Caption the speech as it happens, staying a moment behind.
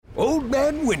Old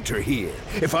Man Winter here.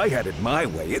 If I had it my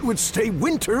way, it would stay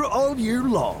winter all year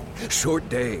long. Short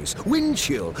days, wind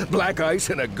chill, black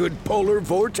ice, and a good polar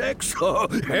vortex. Oh,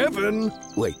 heaven.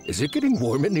 Wait, is it getting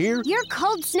warm in here? Your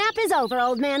cold snap is over,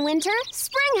 Old Man Winter.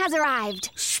 Spring has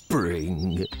arrived.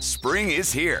 Spring. Spring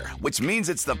is here, which means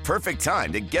it's the perfect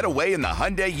time to get away in the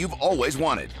Hyundai you've always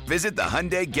wanted. Visit the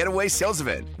Hyundai Getaway Sales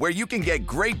Event, where you can get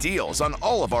great deals on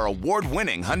all of our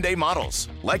award-winning Hyundai models,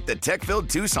 like the tech-filled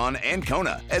Tucson and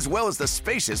Kona, as well as the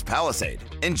spacious Palisade.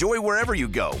 Enjoy wherever you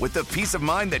go with the peace of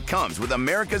mind that comes with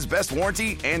America's best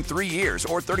warranty and 3 years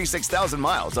or 36,000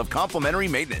 miles of complimentary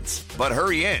maintenance. But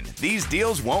hurry in, these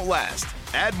deals won't last.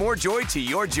 Add more joy to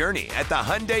your journey at the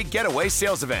Hyundai Getaway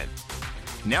Sales Event.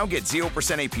 Now get 0%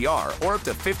 APR or up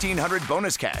to $1,500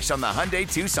 bonus cash on the Hyundai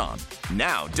Tucson.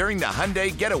 Now, during the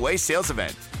Hyundai Getaway Sales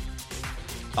Event.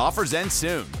 Offers end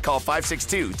soon. Call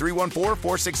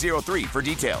 562-314-4603 for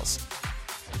details.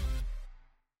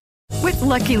 With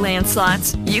Lucky Land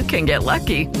Slots, you can get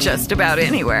lucky just about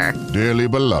anywhere. Dearly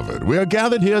beloved, we are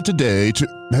gathered here today to...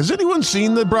 Has anyone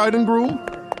seen the bride and groom?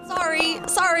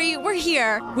 Sorry, we're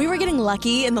here. We were getting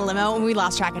lucky in the limo and we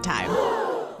lost track of time.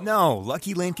 No,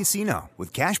 Lucky Land Casino,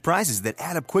 with cash prizes that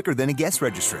add up quicker than a guest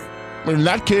registry. In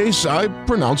that case, I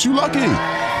pronounce you lucky.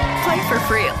 Play for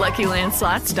free at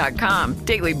LuckyLandSlots.com.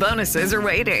 Daily bonuses are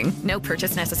waiting. No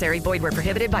purchase necessary. Void where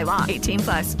prohibited by law.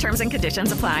 18+. Terms and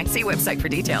conditions apply. See website for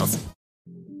details.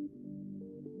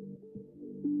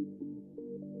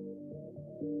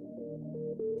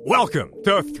 Welcome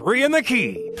to 3 in the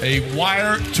Key. A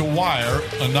wire-to-wire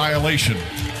annihilation.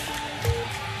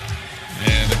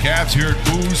 And the Cavs heard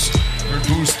boos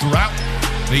throughout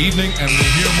the evening, and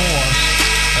we'll hear more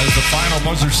as the final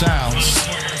buzzer sounds.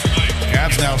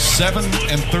 Cavs now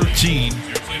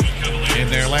 7-13 in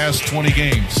their last 20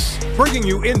 games. Bringing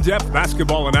you in-depth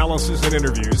basketball analysis and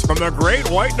interviews from the Great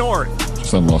White North.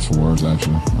 Just at a loss for words,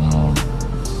 actually.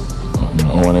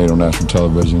 0-8 on national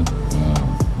television.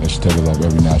 They should take us off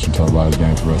every national televised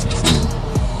game for us to see.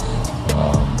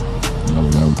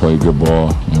 We play good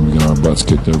ball, and we get our butts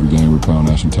kicked every game we play on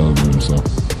national television. So,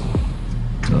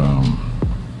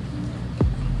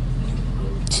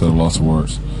 it's a loss of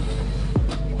words.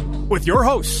 With your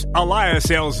hosts, Elias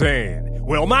Elzane,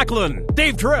 Will Macklin,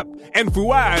 Dave Tripp, and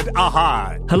Fuad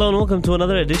Ahad. Hello and welcome to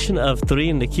another edition of 3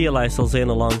 in the Key. Elias Elzane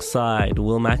alongside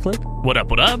Will Macklin. What up,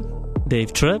 what up?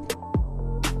 Dave Tripp.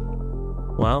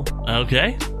 Wow.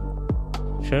 Okay.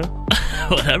 Sure.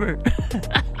 Whatever.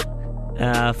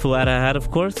 Fuad Ahad,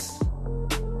 of course.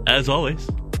 As always.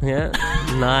 Yeah,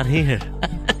 not here.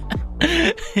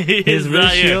 His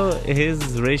ratio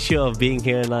of being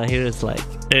here and not here is like...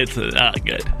 It's not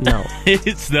good. No.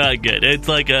 It's not good. It's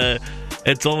like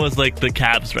it's almost like the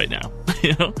Cavs right now.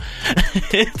 You know?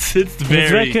 It's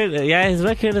very... His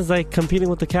record is like competing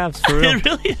with the Cavs, for real. It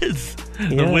really is.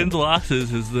 Yeah. The wins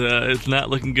losses is it's not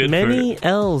looking good. Many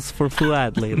L's for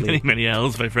Fuad lately. many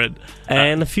L's, my friend.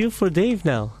 And a few for Dave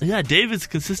now. Yeah, Dave is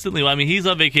consistently... Well, I mean, he's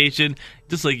on vacation,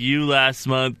 just like you last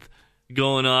month,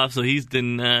 going off. So he's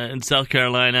been in South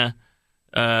Carolina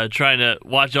trying to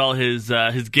watch all his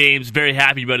games. Very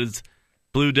happy about his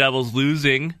Blue Devils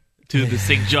losing to the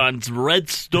St. John's Red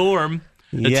Storm,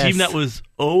 a team that was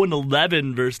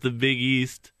 0-11 versus the Big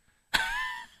East.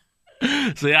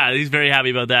 So yeah, he's very happy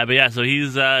about that. But yeah, so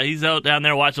he's out down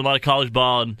there watching a lot of college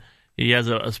ball, and he has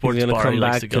a sports bar he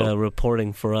likes to go. He's going to come back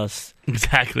reporting for us.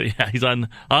 Exactly. Yeah, he's on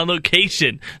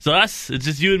location. So it's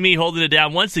just you and me holding it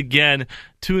down once again.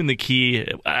 2 in the Key,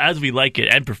 as we like it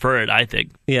and prefer it, I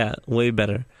think. Yeah, way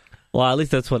better. Well, at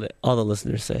least that's what all the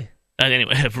listeners say. And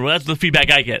anyway, that's the feedback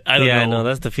I get. I don't know. Yeah, no,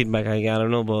 that's the feedback I get. I don't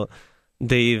know about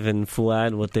Dave and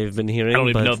Fuad, what they've been hearing. I don't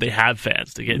even know if they have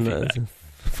fans to get feedback.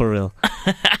 For real.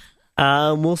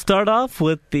 We'll start off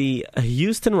with the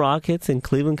Houston Rockets and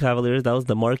Cleveland Cavaliers. That was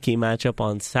the marquee matchup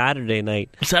on Saturday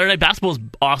night. Saturday night basketball is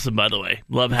awesome, by the way.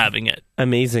 Love having it.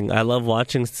 Amazing. I love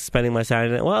spending my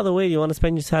Saturday night. Well, the way you want to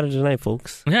spend your Saturday night,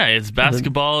 folks. Yeah, it's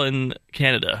basketball in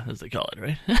Canada, as they call it,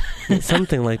 right?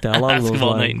 Something like that. Along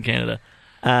basketball those lines. night in Canada.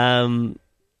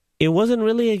 It wasn't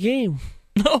really a game.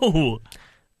 No.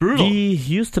 Brutal. The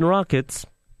Houston Rockets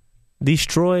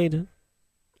destroyed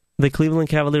the Cleveland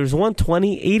Cavaliers.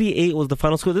 120-88 was the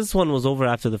final score. This one was over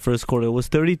after the first quarter. It was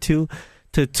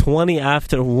 32-20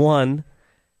 after one.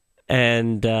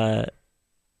 And the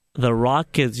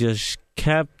Rockets just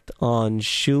kept on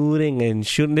shooting and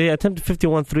shooting. They attempted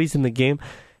 51 threes in the game,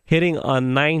 hitting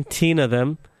on 19 of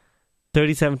them.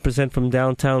 37% from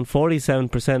downtown,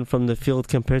 47% from the field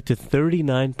compared to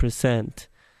 39%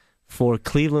 for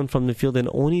Cleveland from the field and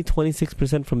only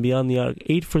 26% from beyond the arc.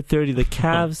 8 for 30. The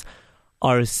Cavs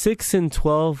are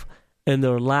 6-12 in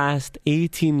their last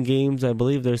 18 games. I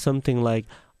believe there's something like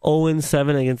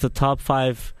 0-7 against the top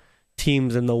 5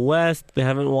 teams in the West. They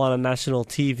haven't won on national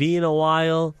TV in a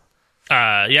while.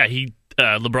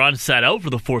 LeBron sat out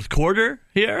for the fourth quarter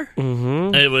here.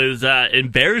 Mm-hmm. It was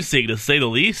embarrassing to say the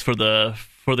least for the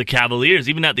Cavaliers.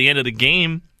 Even at the end of the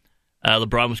game,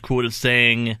 LeBron was quoted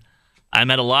saying,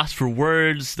 "I'm at a loss for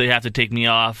words. They have to take me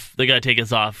off. They got to take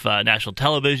us off national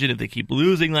television if they keep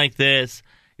losing like this.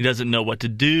 He doesn't know what to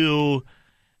do."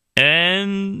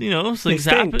 And things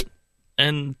happen,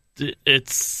 and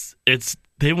it's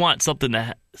they want something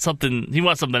to he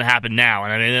wants something to happen now.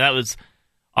 And I mean that was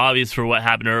obvious for what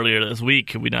happened earlier this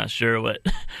week. We're not sure what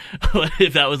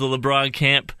if that was a LeBron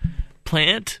camp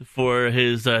plant for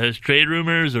his trade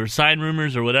rumors or sign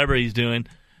rumors or whatever he's doing.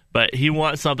 But he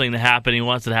wants something to happen. He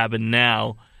wants it to happen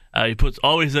now. He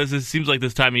always says it seems like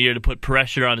this time of year to put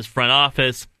pressure on his front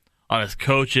office, on his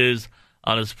coaches,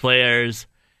 on his players.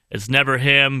 It's never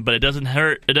him, but it doesn't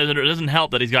hurt. It doesn't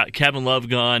help that he's got Kevin Love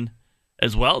gone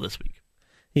as well this week.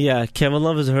 Yeah, Kevin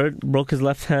Love is hurt. Broke his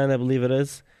left hand, I believe it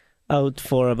is. Out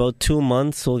for about 2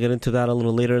 months. We'll get into that a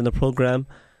little later in the program.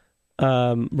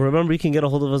 Remember, you can get a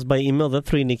hold of us by email,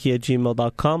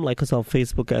 the3nikki@gmail.com. Like us on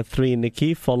Facebook at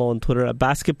 3nikki. Follow on Twitter at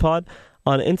basketpod.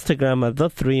 On Instagram at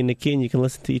the3nikki. And you can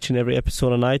listen to each and every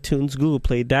episode on iTunes, Google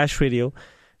Play, Dash Radio,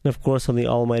 and of course on the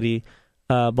almighty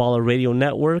Baller Radio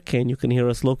Network. And you can hear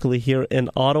us locally here in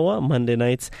Ottawa, Monday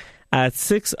nights at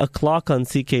 6 o'clock on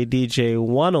CKDJ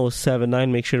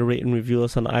 107.9. Make sure to rate and review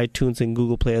us on iTunes and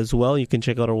Google Play as well. You can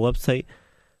check out our website,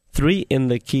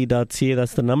 3inthekey.ca.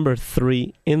 That's the number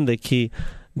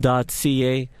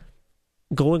 3inthekey.ca.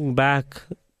 Going back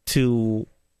to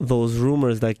those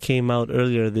rumors that came out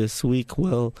earlier this week,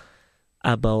 Will,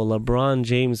 about LeBron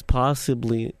James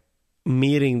possibly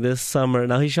meeting this summer.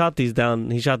 Now, he shot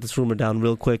this rumor down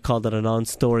real quick, called it a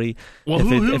non-story. Well, if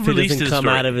who it doesn't come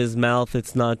out of his mouth,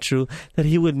 it's not true. That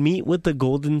he would meet with the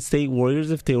Golden State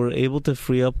Warriors if they were able to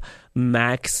free up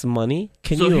max money.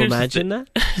 Can you imagine that?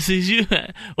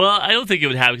 Well, I don't think it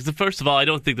would happen, because first of all, I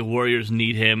don't think the Warriors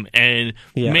need him, and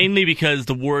mainly because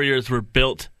the Warriors were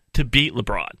built to beat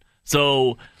LeBron.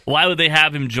 So why would they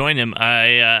have him join him?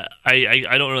 I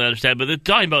don't really understand. But they're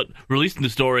talking about releasing the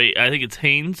story. I think it's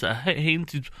Haynes.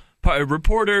 Haynes, who's a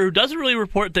reporter who doesn't really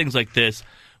report things like this,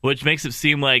 which makes it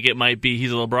seem like it might be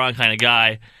he's a LeBron kind of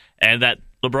guy, and that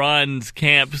LeBron's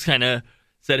camp kind of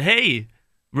said, "Hey,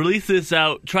 release this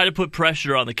out. Try to put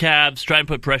pressure on the Cavs. Try and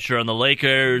put pressure on the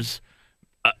Lakers."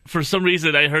 For some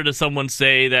reason, I heard of someone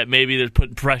say that maybe they're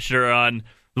putting pressure on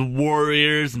the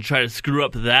Warriors and try to screw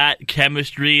up that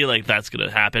chemistry. Like, that's going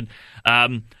to happen.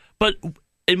 But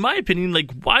in my opinion,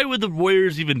 like, why would the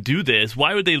Warriors even do this?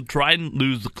 Why would they try and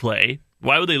lose Clay?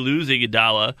 Why would they lose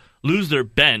Iguodala, lose their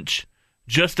bench,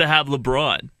 just to have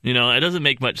LeBron? It doesn't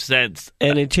make much sense.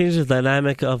 And it changes the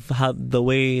dynamic of the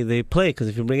way they play. Because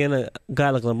if you bring in a guy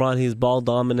like LeBron, he's ball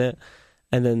dominant.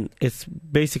 And then it's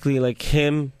basically like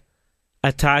him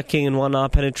attacking and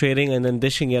not penetrating and then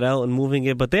dishing it out and moving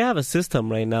it. But they have a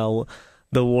system right now,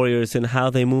 the Warriors, in how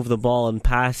they move the ball and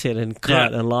pass it and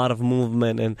cut, and a lot of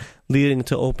movement and leading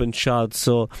to open shots.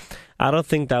 So I don't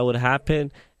think that would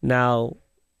happen. Now,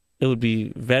 it would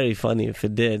be very funny if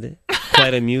it did.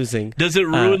 Quite amusing. Does it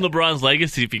ruin LeBron's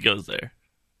legacy if he goes there?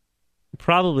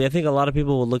 Probably. I think a lot of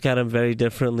people would look at him very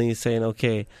differently, saying,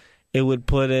 okay, it would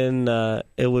put in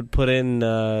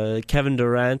Kevin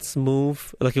Durant's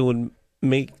move. Like, it would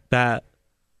make that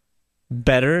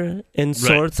better in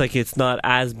sorts. Like, it's not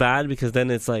as bad, because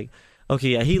then it's like, okay,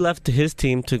 yeah, he left his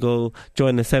team to go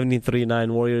join the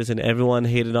 73-9 Warriors, and everyone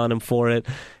hated on him for it.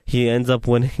 He ends up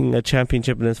winning a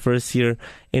championship in his first year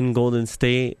in Golden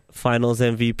State, Finals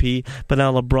MVP. But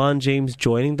now LeBron James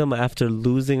joining them after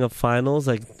losing a Finals,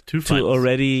 like two finals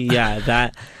already,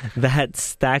 that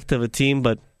stacked of a team.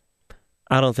 But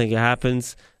I don't think it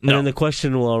happens. And then the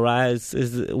question will arise,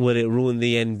 would it ruin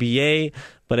the NBA?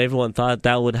 But everyone thought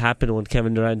that would happen when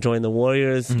Kevin Durant joined the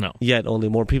Warriors. No. Yet only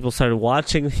more people started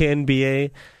watching the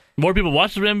NBA. More people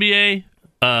watch the NBA.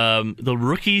 The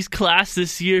rookies class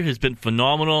this year has been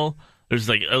phenomenal. There's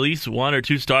like at least one or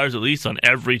two stars at least on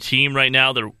every team right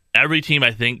now. Every team,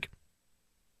 I think,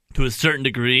 to a certain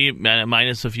degree,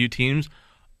 minus a few teams,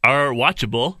 are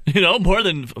watchable.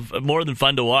 More than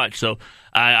fun to watch. So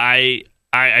I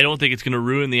don't think it's going to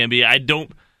ruin the NBA. I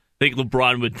don't think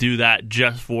LeBron would do that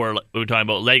just for, we're talking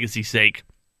about legacy's sake,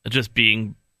 just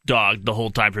being dogged the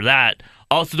whole time for that.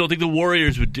 Also, don't think the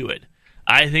Warriors would do it.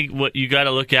 I think what you got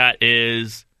to look at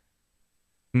is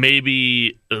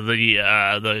maybe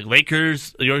the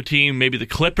Lakers, your team, maybe the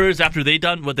Clippers after they've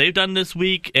done what they've done this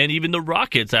week, and even the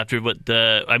Rockets after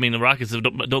the Rockets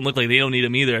don't look like they don't need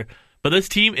them either. But this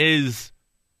team is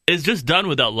just done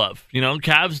without love. You know,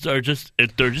 Cavs are just a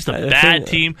bad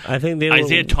team. I think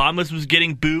Isaiah Thomas was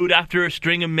getting booed after a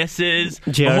string of misses.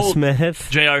 J.R.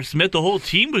 Smith. The whole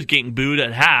team was getting booed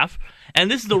at half. And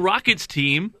this is the Rockets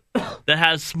team that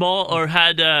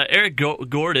had Eric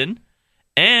Gordon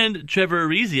and Trevor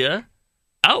Ariza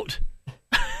out.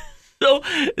 So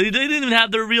they didn't even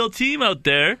have their real team out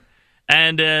there.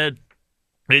 And Ty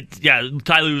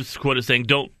Lue's quote is saying,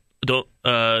 "Don't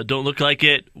look like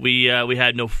it. We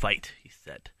had no fight," he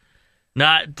said.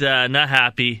 Not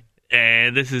happy.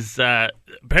 And this is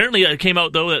apparently it came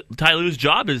out though that Ty Lue's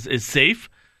job is safe.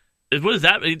 What is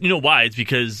that? You know why? It's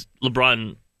because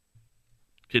LeBron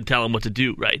can tell him what to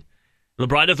do, right?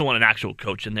 LeBron doesn't want an actual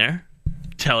coach in there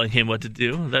telling him what to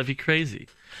do. That'd be crazy.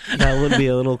 That would be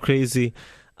a little crazy.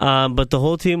 But the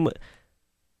whole team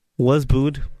was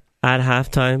booed at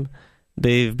halftime.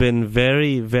 They've been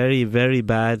very, very, very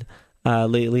bad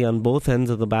lately on both ends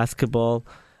of the basketball.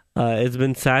 It's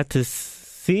been sad to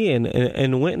see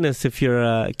and witness if you're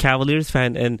a Cavaliers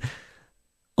fan. And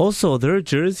also, their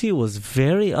jersey was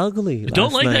very ugly.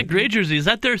 Don't like that gray jersey. Is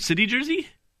that their city jersey?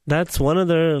 That's one of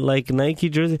their Nike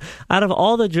jerseys. Out of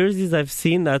all the jerseys I've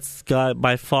seen, that's got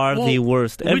by far the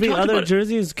worst. Every other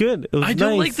jersey is good. It was I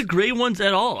don't like the gray ones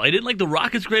at all. I didn't like the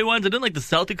Rockets gray ones. I didn't like the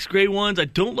Celtics gray ones. I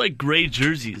don't like gray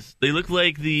jerseys. They look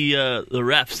like the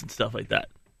refs and stuff like that.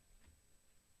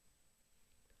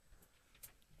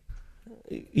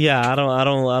 Yeah, I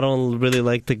don't really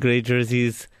like the gray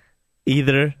jerseys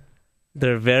either.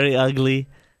 They're very ugly.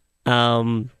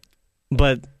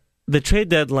 But the trade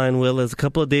deadline, Will, is a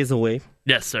couple of days away.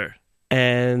 Yes, sir.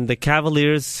 And the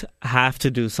Cavaliers have to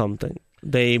do something.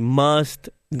 They must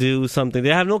do something. They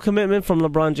have no commitment from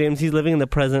LeBron James. He's living in the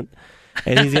present.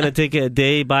 And he's going to take it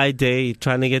day by day,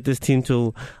 trying to get this team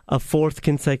to a fourth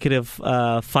consecutive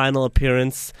final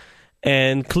appearance.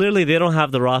 And clearly they don't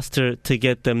have the roster to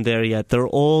get them there yet. They're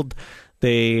old.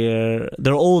 They're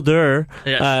older.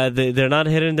 Yes. They're not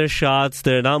hitting their shots.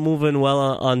 They're not moving well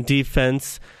on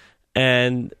defense.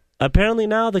 And apparently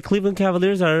now the Cleveland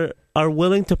Cavaliers are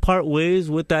willing to part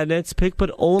ways with that Nets pick, but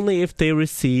only if they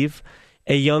receive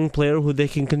a young player who they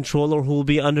can control or who will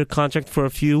be under contract for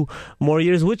a few more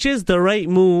years, which is the right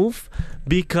move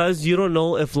because you don't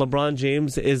know if LeBron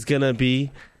James is going to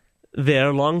be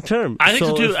there long term. I think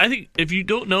so too. I think if you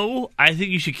don't know, I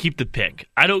think you should keep the pick.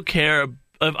 I don't care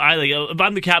if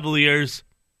I'm the Cavaliers,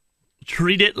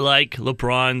 treat it like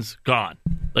LeBron's gone.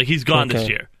 Like he's gone this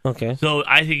year. Okay. So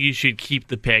I think you should keep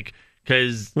the pick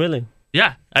because really,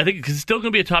 yeah, I think because it's still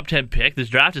going to be a top 10 pick. This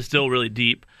draft is still really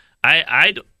deep.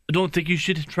 I don't think you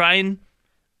should try and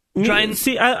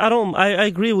see. I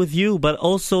agree with you, but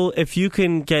also if you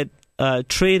can get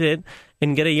traded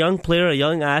and get a young player, a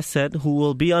young asset who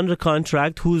will be under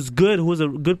contract, who's a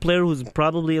good player, who's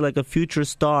probably like a future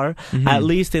star, at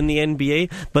least in the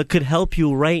NBA, but could help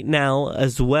you right now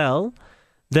as well.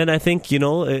 Then I think,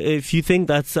 if you think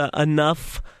that's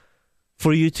enough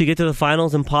for you to get to the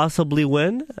finals and possibly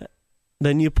win,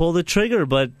 then you pull the trigger.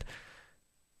 But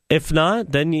if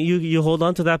not, then you hold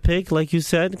on to that pick, like you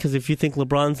said, because if you think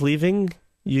LeBron's leaving,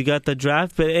 you got the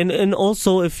draft. But and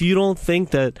also, if you don't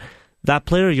think that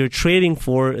player you're trading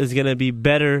for is going to be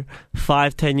better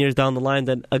 5-10 years down the line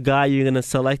than a guy you're going to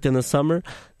select in the summer,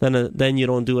 then you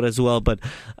don't do it as well. But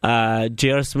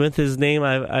J.R. Smith, his name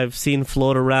I've seen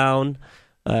float around.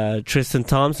 Tristan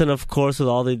Thompson, of course, with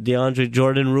all the DeAndre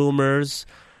Jordan rumors.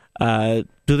 Do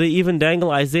they even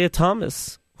dangle Isaiah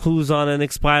Thomas, who's on an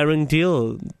expiring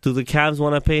deal? Do the Cavs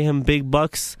want to pay him big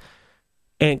bucks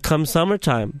and come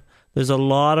summertime? There's a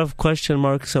lot of question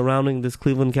marks surrounding this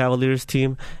Cleveland Cavaliers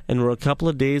team, and we're a couple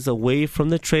of days away from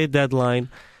the trade deadline.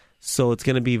 So it's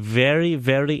going to be very,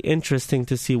 very interesting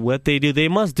to see what they do. They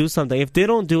must do something. If they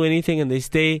don't do anything and they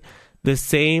stay the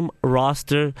same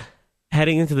roster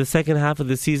heading into the second half of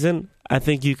the season, I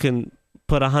think you can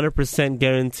put 100%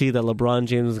 guarantee that LeBron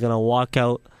James is going to walk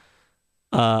out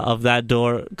of that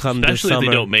door come this summer. Especially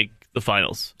if they don't make the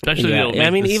finals.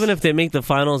 Even if they make the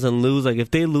finals and lose, like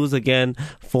if they lose again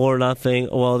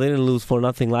 4-0, well, they didn't lose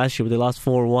 4-0 last year, but they lost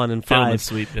 4-1 and 5.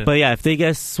 Sweep, yeah. But yeah, if they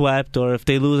get swept or if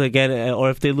they lose again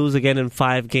in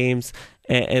 5 games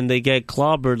and they get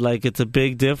clobbered, like it's a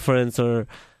big difference, or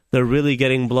they're really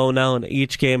getting blown out in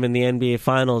each game in the NBA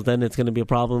Finals, then it's going to be a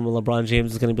problem. LeBron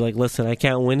James is going to be like, listen, I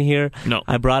can't win here. No.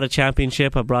 I brought a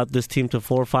championship. I brought this team to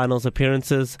 4 finals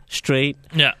appearances straight.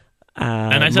 Yeah.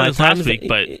 And I said this last week,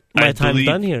 but my time's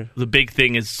done here. The big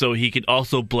thing is so he could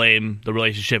also blame the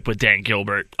relationship with Dan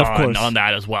Gilbert on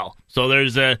that as well. So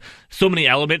there's so many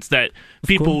elements that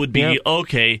people would be,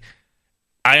 okay,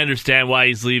 I understand why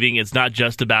he's leaving. It's not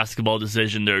just a basketball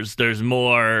decision. There's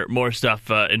more stuff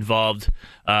involved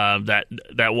that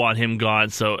want him gone.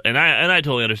 So and I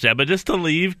totally understand. But just to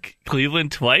leave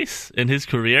Cleveland twice in his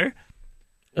career,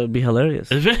 it would be hilarious.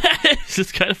 It's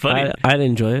just kind of funny. I'd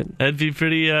enjoy it. It'd be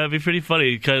pretty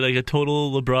funny. Kind of like a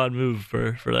total LeBron move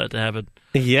for that to happen.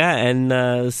 Yeah,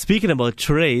 and speaking about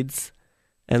trades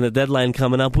and the deadline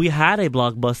coming up, we had a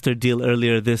blockbuster deal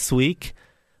earlier this week,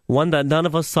 one that none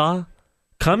of us saw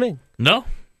coming. No.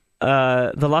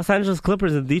 The Los Angeles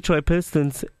Clippers and Detroit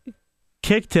Pistons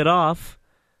kicked it off,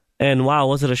 and wow,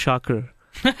 was it a shocker.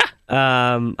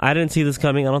 I didn't see this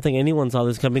coming. I don't think anyone saw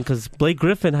this coming because Blake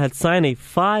Griffin had signed a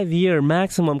 5-year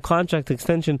maximum contract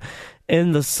extension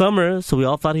in the summer, so we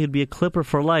all thought he'd be a Clipper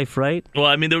for life, right? Well,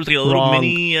 I mean, there was like a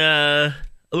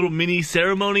little mini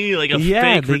ceremony, like a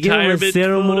fake they retirement gave him a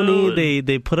ceremony.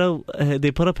 Photo.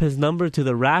 They put up his number to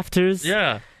the rafters.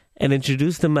 Yeah. And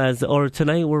introduced him as, or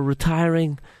tonight we're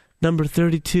retiring number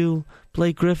 32,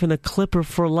 Blake Griffin, a Clipper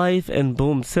for life. And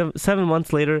boom, 7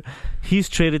 months later, he's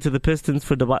traded to the Pistons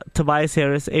for Tobias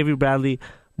Harris, Avery Bradley,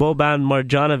 Boban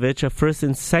Marjanovic, a first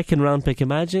and second round pick.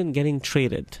 Imagine getting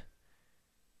traded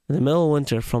in the middle of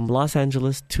winter from Los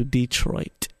Angeles to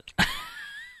Detroit.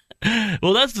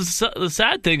 Well, that's the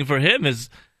sad thing for him is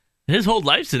his whole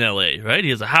life's in L.A., right?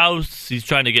 He has a house. He's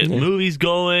trying to get movies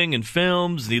going and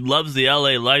films. And he loves the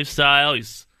L.A. lifestyle.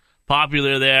 He's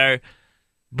popular there.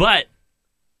 But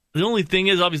the only thing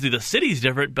is, obviously, the city's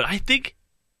different. But I think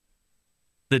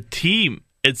the team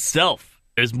itself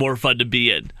is more fun to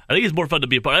be in. I think it's more fun to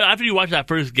be a part. After you watch that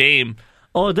first game.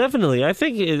 Oh, definitely. I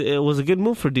think it was a good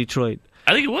move for Detroit.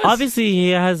 I think it was. Obviously,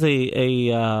 he has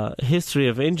a history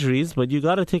of injuries, but you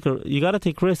got to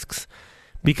take risks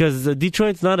because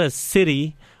Detroit's not a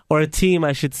city or a team,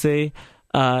 I should say,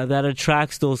 that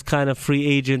attracts those kind of free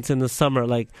agents in the summer.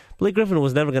 Like Blake Griffin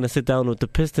was never going to sit down with the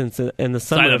Pistons in the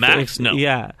summer. Sign a max? No.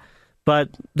 Yeah, but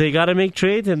they got to make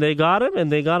trades, and they got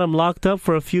him locked up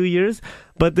for a few years.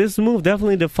 But this move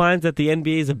definitely defines that the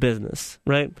NBA is a business,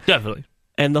 right? Definitely.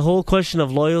 And the whole question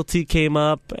of loyalty came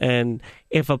up, and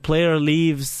if a player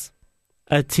leaves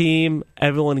a team,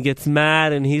 everyone gets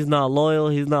mad, and he's not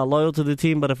loyal to the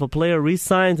team. But if a player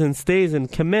resigns and stays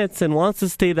and commits and wants to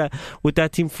stay with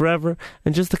that team forever,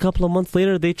 and just a couple of months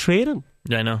later, they trade him.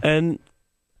 Yeah, I know. And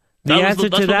that's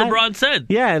what LeBron said.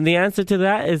 Yeah, and the answer to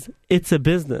that is it's a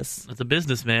business. It's a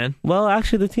business, man. Well,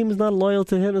 actually, the team is not loyal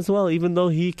to him as well, even though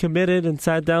he committed and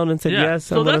sat down and said,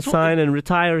 yes, I'm going to sign and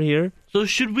retire here. So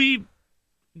should we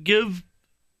give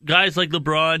guys like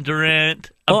LeBron,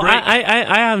 Durant a break?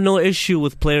 I have no issue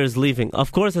with players leaving.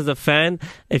 Of course, as a fan,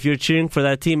 if you're cheering for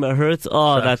that team, it hurts.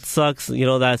 That sucks. You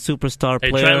know, that superstar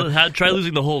player. Try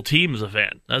losing the whole team as a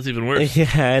fan. That's even worse. Yeah,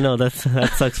 I know. That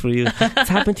sucks for you. It's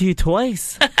happened to you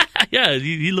twice. Yeah,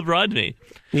 he LeBron'd me.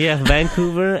 Yeah,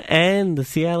 Vancouver and the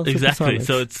Seattle exactly.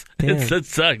 Supersonics. So it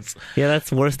sucks. Yeah,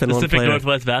 that's worse than Pacific one player.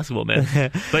 Northwest basketball,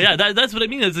 man. But yeah, that's what I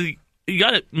mean. Is you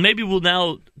got it. Maybe we'll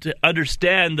now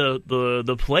understand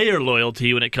the player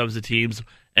loyalty when it comes to teams,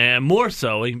 and more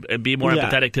so, and be more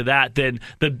empathetic to that than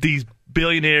these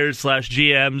billionaires /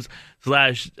 GMs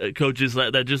 / coaches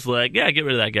that just get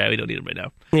rid of that guy. We don't need him right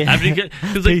now. Yeah.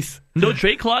 Because no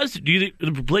trade clause. Do you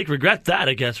think Blake regrets that?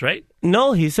 I guess, right?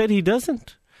 No, he said he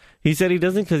doesn't. He said he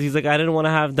doesn't because he's like, I didn't want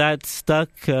to have that stuck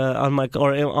on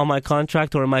my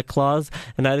contract or in my clause,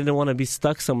 and I didn't want to be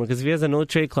stuck somewhere. Because if he has a no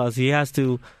trade clause, he has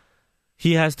to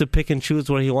pick and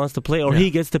choose where he wants to play, or he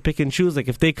gets to pick and choose. Like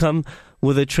if they come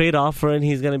with a trade offer and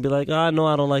he's going to be like, no,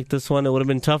 I don't like this one. It would have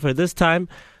been tougher this time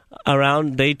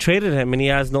around. They traded him, and he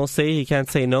has no say. He can't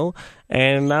say no.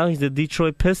 And now he's a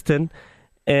Detroit Piston.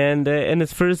 And in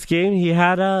his first game, he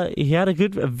had a very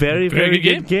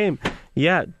good game.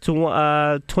 Yeah,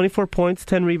 24 points,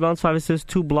 10 rebounds, 5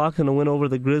 assists, 2 blocks, and a win over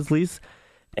the Grizzlies.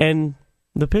 And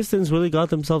the Pistons really got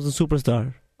themselves a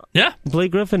superstar. Yeah,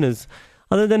 Blake Griffin is.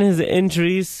 Other than his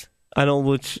injuries, I know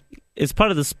which is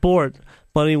part of the sport,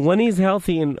 but I mean, when he's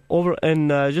healthy and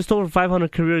just over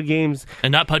 500 career games,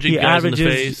 and not punching guys in the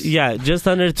face, just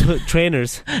under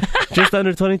trainers, just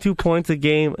under 22 points a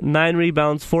game, 9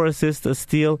 rebounds, 4 assists, a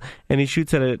steal, and he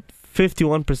shoots at a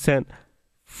 51%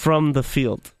 from the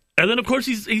field. And then, of course,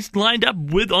 he's lined up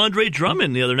with Andre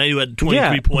Drummond the other night, who had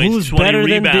 23 points, 20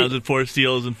 rebounds, and 4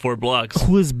 steals and 4 blocks.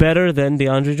 Who is better than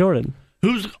DeAndre Jordan?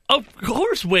 Who's, of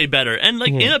course, way better, and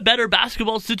in a better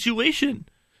basketball situation.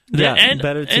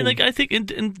 Better too. And I think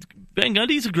Van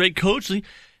Gundy's a great coach.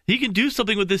 He can do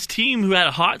something with this team who had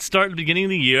a hot start at the beginning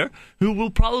of the year, who will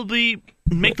probably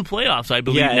make the playoffs, I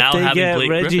believe, now having Blake Griffin. If they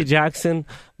get Reggie Jackson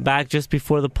back just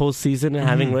before the postseason and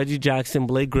having Reggie Jackson,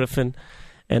 Blake Griffin,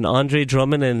 and Andre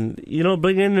Drummond, and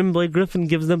bringing in Blake Griffin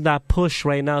gives them that push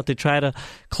right now to try to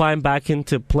climb back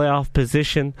into playoff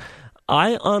position.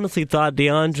 I honestly thought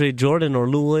DeAndre Jordan or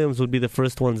Lou Williams would be the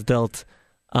first ones dealt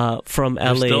from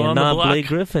LA, and not Blake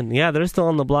Griffin. Yeah, they're still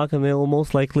on the block, and they will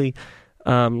most likely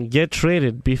get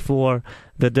traded before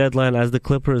the deadline as the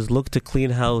Clippers look to clean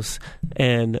house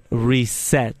and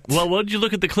reset. Well, what did you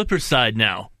look at the Clippers side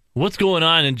now? What's going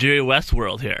on in Jerry West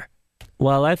world here?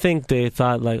 Well, I think they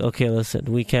thought, okay, listen,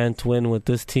 we can't win with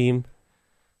this team.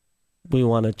 We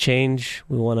want to change.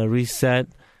 We want to reset.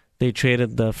 They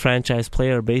traded the franchise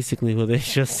player, basically, who they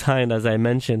just signed, as I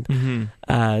mentioned,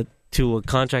 to a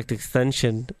contract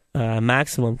extension,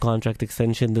 maximum contract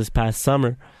extension this past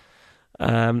summer.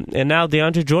 And now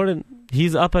DeAndre Jordan,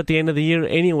 he's up at the end of the year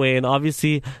anyway, and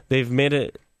obviously they've made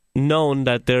it known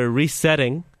that they're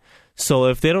resetting. So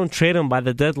if they don't trade him by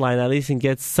the deadline, at least he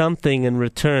gets something in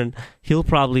return, he'll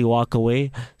probably walk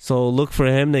away. So look for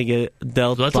him to get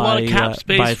dealt by Thursday. That's a lot of cap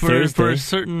space for a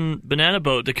certain banana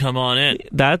boat to come on in.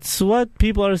 That's what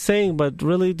people are saying, but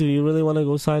really, do you really want to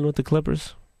go sign with the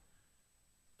Clippers?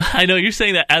 I know, you're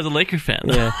saying that as a Laker fan.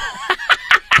 Yeah.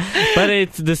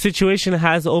 But the situation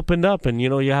has opened up, and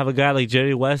you have a guy like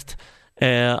Jerry West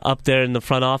up there in the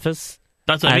front office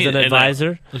as an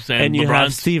advisor, and you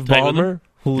have Steve Ballmer,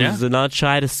 who's not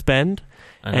shy to spend,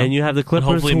 and you have the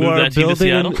Clippers who are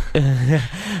building.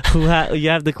 You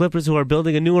have the Clippers who are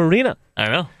building a new arena. I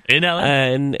know, in LA,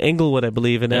 in Inglewood, I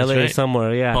believe, in LA or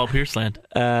somewhere. Yeah, Paul Pierce land.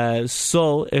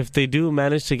 So if they do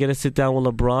manage to get a sit down with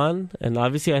LeBron, and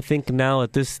obviously I think now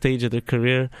at this stage of their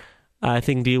career, I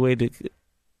think D-Wade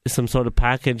some sort of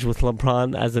package with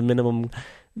LeBron as a minimum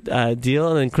deal,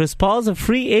 and then Chris Paul's a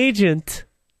free agent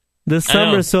this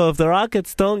summer. So if the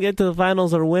Rockets don't get to the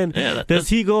finals or win, does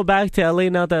he go back to LA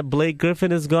now that Blake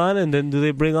Griffin is gone? And then do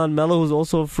they bring on Melo, who's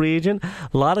also a free agent?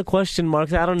 A lot of question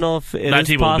marks. I don't know if it that is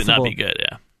team possible. Will not be good.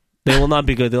 Yeah, they will not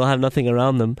be good. They'll have nothing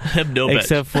around them except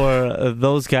bench. for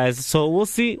those guys. So we'll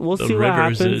see. We'll see what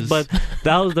happens. But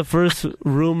that was the first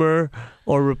rumor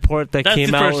or report that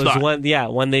came out was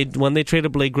when they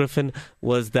traded Blake Griffin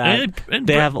was that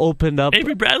they have opened up.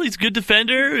 Avery Bradley's a good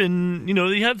defender, and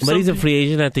they have. But he's a free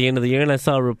agent at the end of the year, and I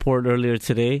saw a report earlier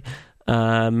today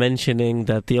mentioning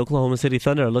that the Oklahoma City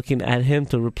Thunder are looking at him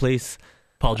to replace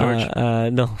Paul George.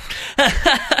 No,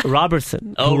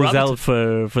 Robertson. Who's out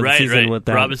for the season with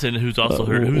that. Robinson, who's also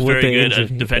hurt, who's very good, a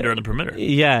defender on the perimeter.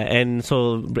 Yeah, and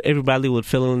so Avery Bradley would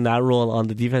fill in that role on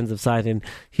the defensive side, and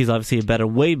he's obviously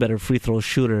way better free throw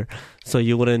shooter. So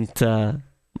you wouldn't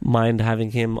mind having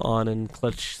him on in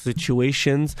clutch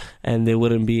situations, and they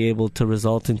wouldn't be able to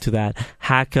result into that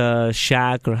hack a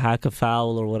shack or hack a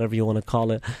foul or whatever you want to call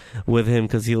it with him,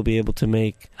 because he'll be able to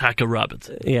make Hack a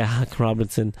Robinson. Yeah, Hack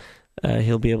Robinson.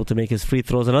 He'll be able to make his free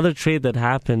throws. Another trade that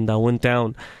happened that went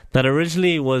down that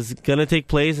originally was going to take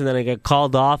place, and then it got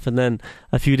called off, and then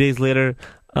a few days later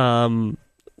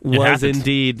was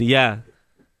indeed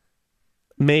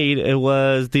made. It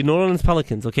was the New Orleans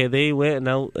Pelicans. Okay, they went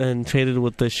out and traded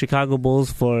with the Chicago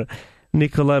Bulls for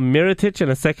Nikola Mirotic and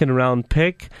a second-round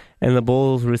pick, and the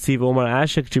Bulls receive Omar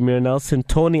Ashik, Jameer Nelson,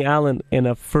 Tony Allen, and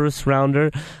a first-rounder.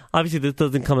 Obviously, this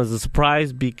doesn't come as a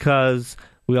surprise because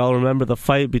we all remember the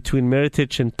fight between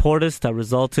Mirotic and Portis that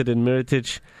resulted in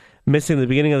Mirotic missing the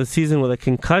beginning of the season with a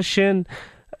concussion.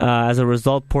 As a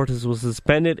result, Portis was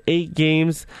suspended 8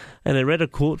 games. And I read a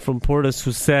quote from Portis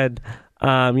who said,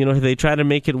 they tried to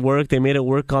make it work. They made it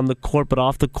work on the court, but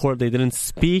off the court they didn't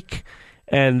speak.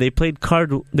 And they played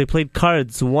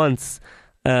cards once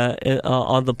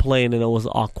on the plane, and it was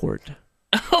awkward.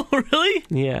 Oh, really?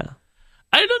 Yeah.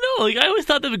 I don't know. I always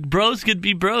thought that bros could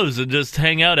be bros and just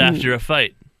hang out after a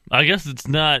fight. I guess it's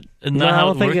not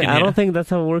how it works. I don't think that's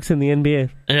how it works in the NBA.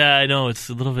 Yeah, I know. It's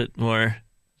a little bit more.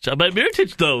 But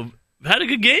Mirotic, though, had a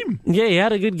good game. Yeah, he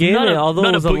had a good game. Although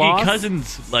it was a loss.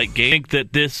 Cousins game. I think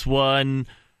that this one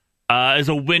is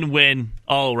a win-win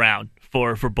all around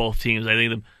for both teams. I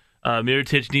think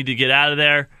Mirotic need to get out of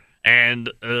there. And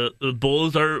the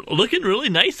Bulls are looking really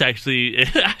nice, actually.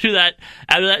 after that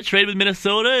trade with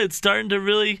Minnesota, it's starting to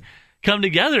really come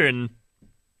together, and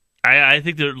I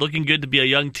think they're looking good to be a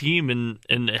young team, and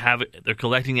they're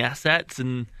collecting assets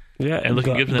and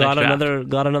looking good for the next draft.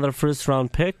 Got another first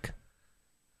round pick.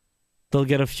 They'll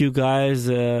get a few guys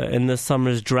in this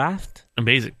summer's draft.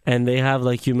 Amazing, and they have,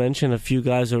 like you mentioned, a few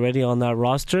guys already on that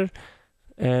roster.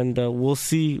 And we'll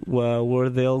see where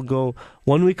they'll go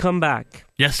when we come back.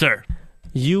 Yes, sir.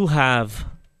 You have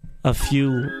a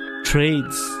few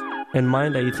trades in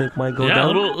mind that you think might go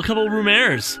down? A couple of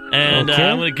rumors. And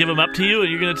I'm going to give them up to you, and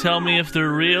you're going to tell me if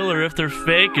they're real or if they're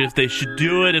fake, if they should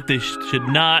do it, if they should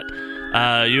not.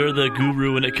 You're the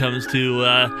guru when it comes to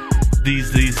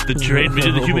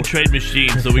the human trade machine.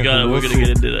 So we're gonna get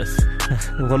into this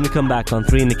when we come back on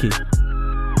 3 in the Key.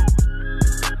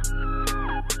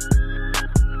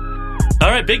 All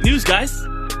right, big news, guys.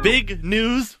 Big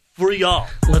news for y'all.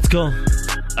 Let's go.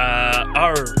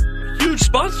 Our huge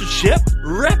sponsorship,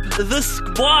 Rep the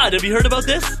Squad. Have you heard about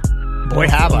this? Boy,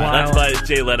 have I. That's by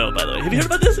Jay Leno, by the way. Have you heard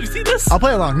about this? Have you seen this? I'll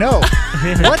play along. No.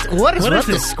 What is Rep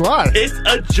the Squad? It's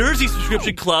a jersey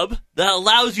subscription club that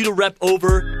allows you to rep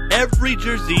over every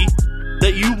jersey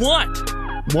that you want.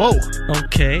 Whoa.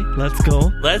 Okay, let's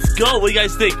go. Let's go. What do you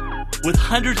guys think? With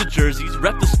hundreds of jerseys,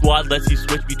 Rep the Squad lets you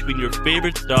switch between your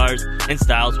favorite stars and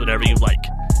styles whenever you like.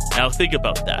 Now think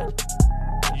about that.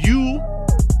 You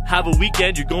have a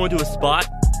weekend, you're going to a spot,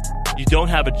 you don't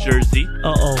have a jersey.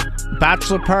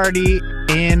 Bachelor party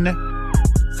in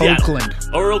Seattle. Oakland.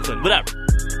 Or Oakland, whatever.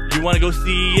 You want to go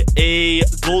see a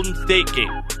Golden State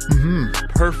game. Mm-hmm.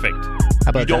 Perfect. How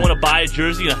about you don't that? want to buy a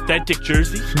jersey, an authentic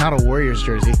jersey? Not a Warriors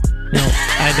jersey. No,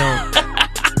 I don't.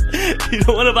 You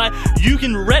don't want to buy. You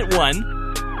can rent one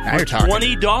Now for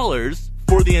 $20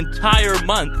 for the entire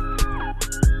month,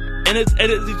 and it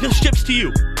just ships to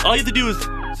you. All you have to do is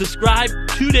subscribe.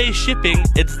 2-day shipping.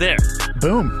 It's there.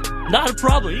 Boom. Not a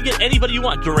problem. You get anybody you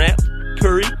want. Durant,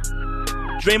 Curry,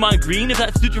 Draymond Green, if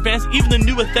that suits your fancy. Even the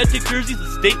new authentic jerseys,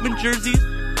 the statement jerseys.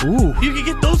 Ooh. You can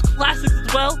get those classics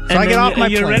as well. So I get off my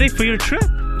plane. You're ready for your trip?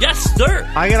 Yes, sir.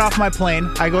 I get off my plane.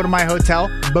 I go to my hotel.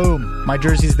 Boom. My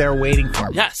jersey's there waiting for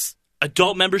me. Yes.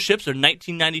 Adult memberships are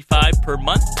 $19.95 per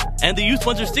month, and the youth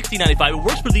ones are $16.95. It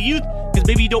works for the youth because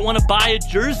maybe you don't want to buy a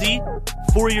jersey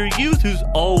for your youth who's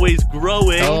always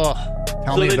growing. Oh,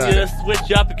 tell me so about then you it. just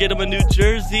switch up and get him a new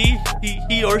jersey.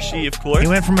 He or she, of course. He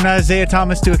went from an Isaiah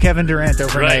Thomas to a Kevin Durant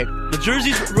overnight. Right. The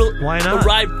jerseys Why not?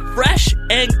 arrive fresh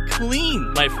and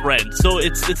clean, my friend. So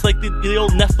it's like the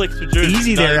old Netflix for jerseys.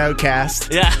 Easy there,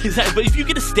 Outcast. Yeah, exactly. But if you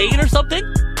get a stain or something,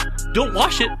 don't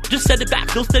wash it. Just send it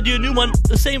back. They'll send you a new one,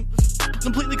 the same,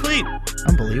 completely clean.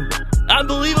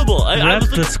 Unbelievable. Rep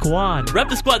the Squad. Rep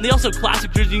the Squad. And they also have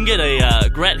classic jerseys. You can get a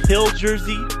Grant Hill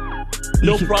jersey.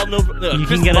 No problem. You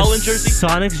Chris can get Mullin a jersey.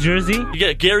 Sonics jersey. You get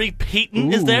a Gary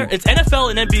Payton is there. It's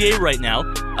NFL and NBA right now.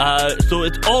 So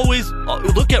it's always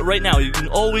look at right now. You can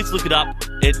always look it up.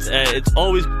 It's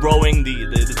always growing the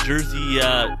jersey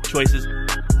choices.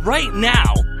 Right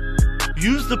now,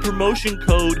 use the promotion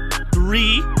code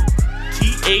 3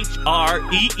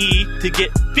 THREE to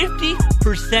get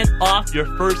 50% off your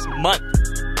first month.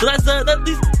 So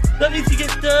that means you get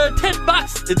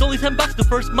 $10. It's only $10 the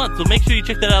first month. So make sure you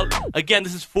check that out. Again,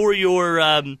 this is for your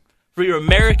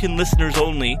American listeners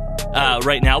only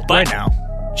right now. But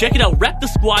check it out,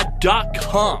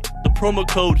 repthesquad.com. The promo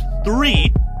code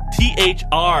 3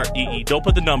 THREE. Don't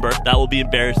put the number. That will be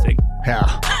embarrassing.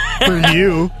 Yeah. For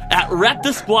you. At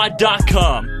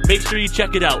repthesquad.com. Make sure you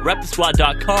check it out.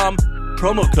 repthesquad.com.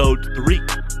 Promo code 3.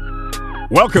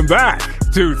 Welcome back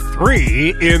to 3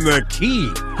 in the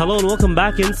Key. Hello and welcome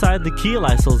back inside the Key.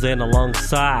 Eli Solzan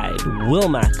alongside Will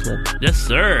Macklin. Yes,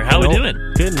 sir. How we doing?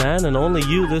 Good, man. And only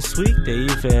you this week,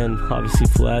 Dave, and obviously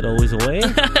Fuad always away.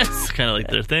 It's kind of like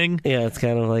their thing. Yeah, it's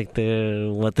kind of like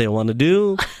what they want to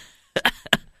do.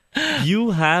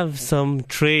 You have some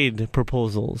trade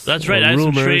proposals. That's right. I have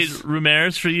some trade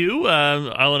rumors for you.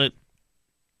 I want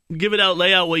to give it out,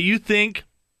 lay out what you think.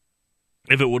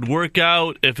 If it would work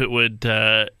out, if it would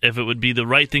be the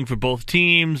right thing for both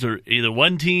teams or either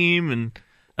one team, and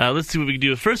let's see what we can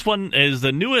do. The first one is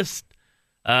the newest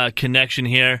connection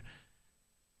here.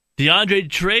 DeAndre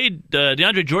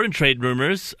Jordan trade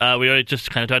rumors. We already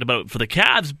just kind of talked about it for the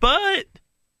Cavs, but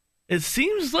it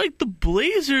seems like the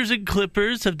Blazers and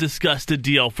Clippers have discussed a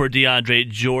deal for DeAndre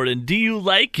Jordan. Do you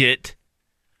like it?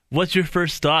 What's your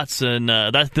first thoughts? And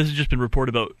this has just been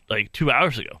reported about like 2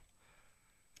 hours ago.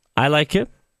 I like it.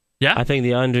 Yeah. I think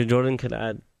DeAndre Jordan could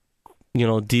add,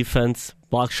 defense,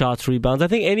 block shots, rebounds. I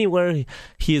think anywhere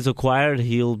he is acquired,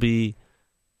 he'll be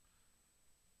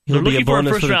looking a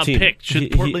bonus for a first-round pick.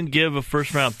 Should Portland give a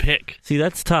first-round pick? See,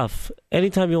 that's tough.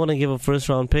 Anytime you want to give a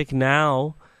first-round pick,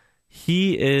 now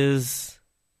he is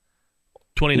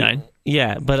 29.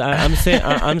 Yeah, but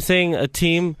I'm saying a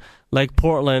team like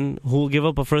Portland who will give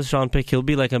up a first-round pick, he'll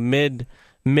be like a mid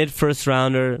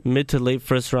first-rounder, mid to late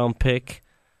first-round pick.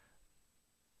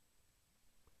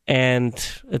 And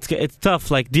it's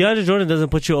tough. Like, DeAndre Jordan doesn't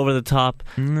put you over the top.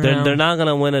 No. They're not going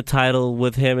to win a title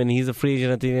with him, and he's a free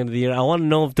agent at the end of the year. I want to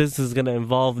know if this is going to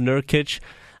involve Nurkic.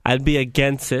 I'd be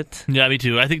against it. Yeah, me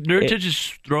too. I think Nurkic is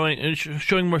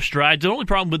showing more strides. The only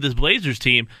problem with this Blazers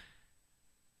team,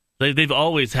 they've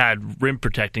always had rim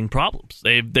protecting problems.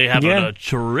 They have a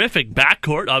terrific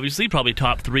backcourt, obviously, probably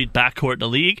top 3 backcourt in the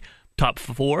league, top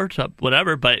 4, top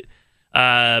whatever, but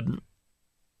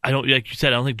like you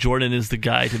said, I don't think Jordan is the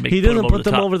guy to make. He doesn't put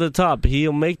them top. over the top.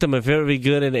 He'll make them a very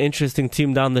good and interesting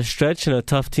team down the stretch and a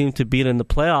tough team to beat in the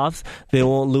playoffs. They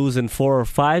won't lose in 4 or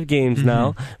 5 games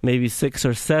now, maybe 6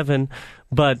 or 7.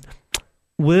 But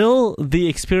will the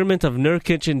experiment of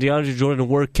Nurkic and DeAndre Jordan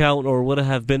work out, or would it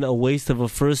have been a waste of a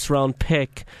first-round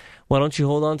pick? Why don't you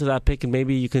hold on to that pick and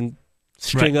maybe you can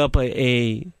string up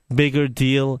a bigger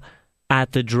deal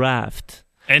at the draft?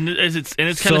 And it's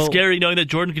kind of scary knowing that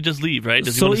Jordan could just leave, right?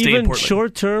 Does he want to stay in even Portland?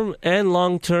 short term and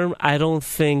long term, I don't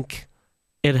think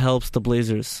it helps the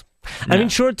Blazers. No. I mean,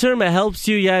 short term, it helps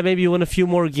you. Yeah, maybe you win a few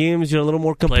more games. You're a little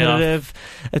more competitive.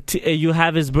 You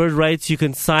have his bird rights. You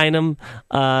can sign him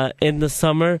in the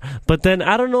summer. But then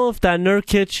I don't know if that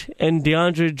Nurkic and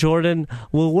DeAndre Jordan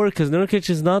will work, because Nurkic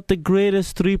is not the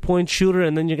greatest 3-point shooter,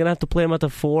 and then you're gonna have to play him at the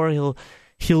 4.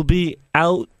 He'll be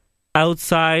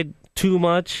outside too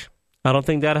much. I don't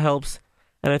think that helps.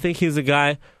 And I think he's a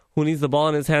guy who needs the ball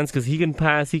in his hands because he can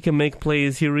pass, he can make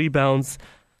plays, he rebounds.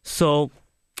 So,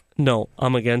 no,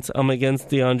 I'm against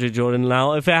DeAndre Jordan.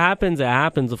 Now, if it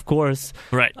happens, of course.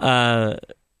 Right. And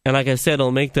like I said,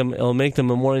 it'll make them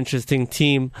a more interesting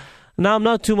team. Now, I'm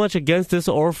not too much against this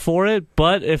or for it,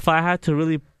 but if I had to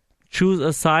really choose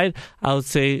a side, I would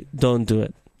say don't do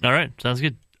it. All right, sounds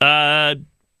good.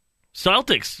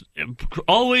 Celtics,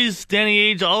 always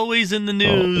Danny Ainge, always in the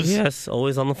news. Yes,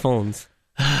 always on the phones.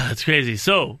 It's crazy.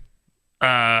 So,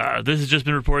 this has just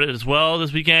been reported as well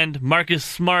this weekend. Marcus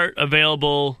Smart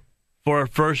available for a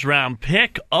first-round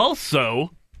pick.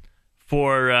 Also,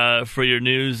 for your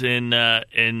news in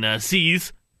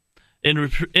C's,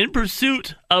 in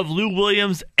pursuit of Lou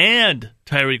Williams and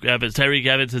Tyreke Evans. Tyreke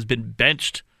Evans has been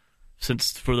benched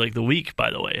for the week, by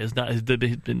the way. Has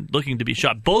been looking to be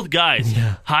shot. Both guys,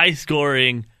 high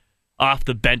scoring, off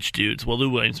the bench dudes. Well, Lou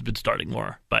Williams has been starting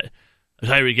more, but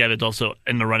Tyreke Evans also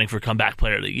in the running for comeback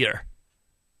player of the year.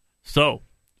 So,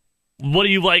 what do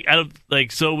you like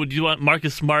so would you want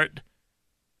Marcus Smart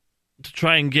to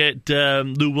try and get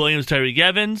Lou Williams, Tyreke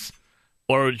Evans,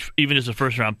 or even just a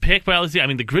first round pick? By I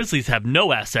mean, the Grizzlies have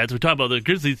no assets. We're talking about the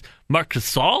Grizzlies. Marc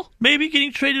Gasol maybe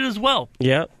getting traded as well.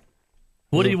 Yep.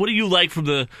 What do you like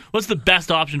what's the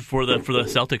best option for the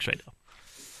Celtics right now?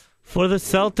 For the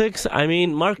Celtics, I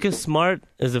mean, Marcus Smart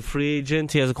is a free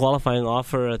agent. He has a qualifying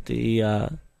offer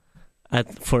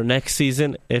for next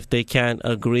season if they can't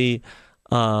agree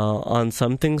on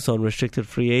something, so on restricted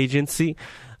free agency.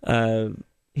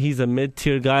 He's a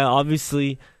mid-tier guy,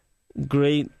 obviously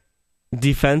great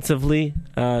defensively,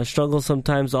 struggles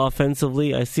sometimes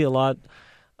offensively. I see a lot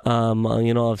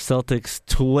of Celtics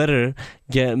Twitter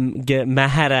get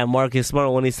mad at Marcus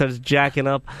Smart when he starts jacking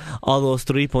up all those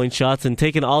 3-point shots and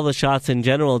taking all the shots in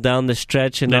general down the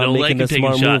stretch and not making the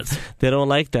smart moves. They don't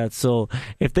like that. So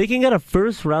if they can get a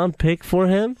first-round pick for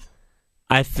him,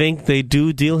 I think they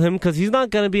do deal him, because he's not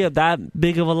going to be that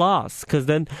big of a loss, because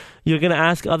then you're going to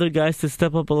ask other guys to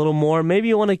step up a little more. Maybe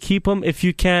you want to keep him if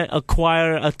you can't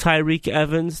acquire a Tyreke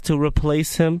Evans to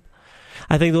replace him.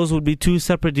 I think those would be 2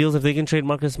 separate deals if they can trade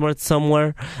Marcus Smart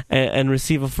somewhere and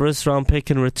receive a first-round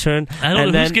pick in return. I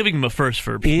don't know who's giving him a first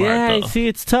for Smart, though. See,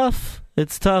 it's tough.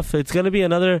 It's going to be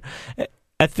another...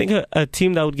 I think a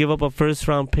team that would give up a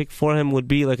first-round pick for him would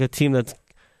be like a team that's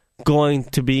going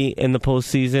to be in the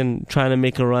postseason trying to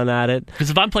make a run at it.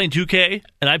 Because if I'm playing 2K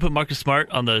and I put Marcus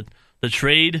Smart on the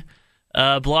trade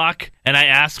block and I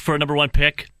ask for a number 1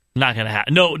 pick... Not going to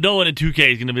happen. No one in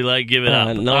 2K is going to be like, give it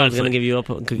up. No one's going to give up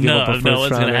a first no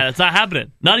one's going to happen. It's not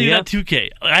happening. Not even at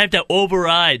 2K. I have to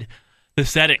override the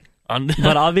setting.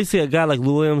 But obviously a guy like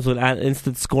Lou Williams would add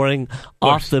instant scoring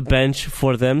off the bench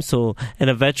for them. So, and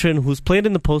a veteran who's played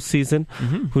in the postseason,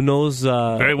 who knows...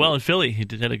 very well in Philly. He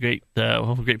had a great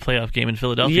playoff game in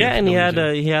Philadelphia. Yeah, and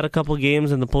he had a couple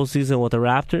games in the postseason with the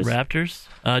Raptors.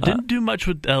 Didn't do much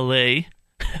with L.A.,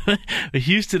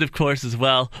 Houston, of course, as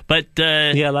well. But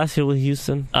last year with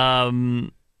Houston. The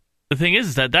thing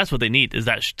is that that's what they need, is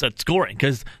that scoring,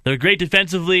 because they're great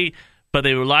defensively, but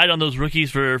they relied on those rookies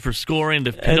for scoring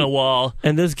to pin a wall.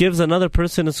 And this gives another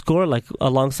person to score, like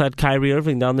alongside Kyrie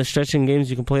Irving down the stretch in games.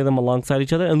 You can play them alongside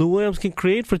each other, and Lou Williams can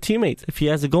create for teammates if he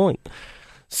has it going.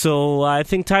 So I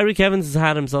think Tyreke Evans has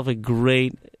had himself a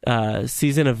great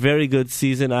season, a very good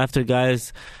season after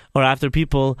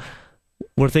people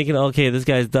we're thinking, okay, this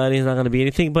guy's done, he's not going to be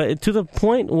anything. But to the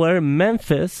point where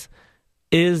Memphis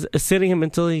is sitting him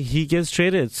until he gets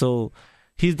traded. So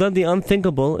he's done the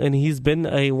unthinkable, and he's been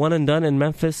a one-and-done in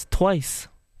Memphis twice.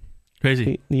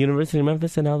 Crazy. The University of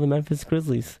Memphis and now the Memphis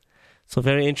Grizzlies. So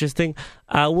very interesting.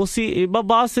 We'll see. But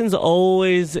Boston's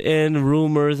always in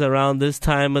rumors around this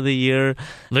time of the year.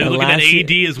 They're looking at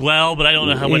AD as well, but I don't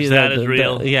know how much that is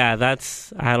real.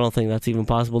 I don't think that's even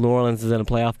possible. New Orleans is in a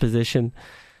playoff position.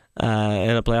 In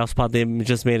a playoff spot. They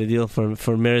just made a deal for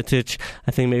Mirotic.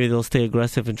 I think maybe they'll stay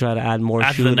aggressive and try to add more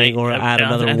shooting or add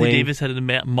another wing. Anthony Davis had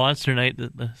a monster night.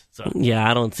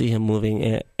 Yeah, I don't see him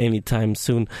moving anytime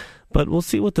soon. But we'll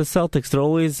see with the Celtics. They're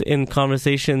always in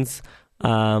conversations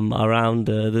around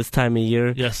this time of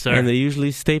year. Yes, sir. And they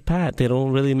usually stay pat. They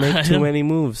don't really make too many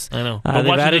moves. I know.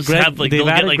 They've added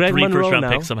Greg Monroe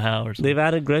now. Picks somehow or something. They've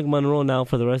added Greg Monroe now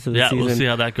for the rest of the season. Yeah, we'll see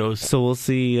how that goes. So we'll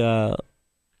see.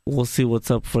 We'll see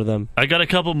what's up for them. I got a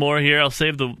couple more here. I'll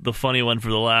save the funny one for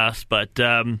the last. But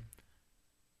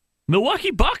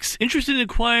Milwaukee Bucks interested in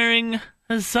acquiring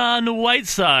Hassan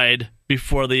Whiteside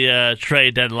before the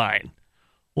trade deadline.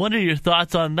 What are your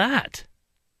thoughts on that?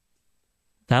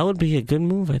 That would be a good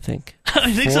move, I think.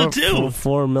 I think so, too.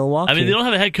 For Milwaukee. I mean, they don't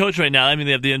have a head coach right now. I mean,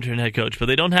 they have the intern head coach, but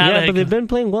they don't have a head but they've been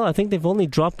playing well. I think they've only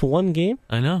dropped one game.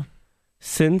 I know.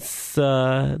 Since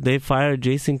they fired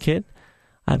Jason Kidd.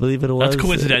 I believe it was. That's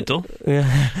coincidental.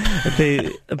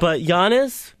 But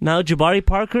Giannis, now Jabari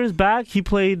Parker is back. He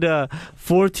played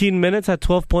 14 minutes, had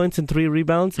 12 points and 3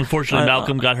 rebounds. Unfortunately,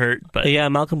 Malcolm got hurt. But yeah,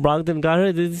 Malcolm Brogdon got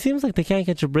hurt. It seems like they can't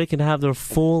catch a break and have their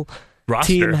full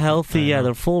team healthy. Yeah,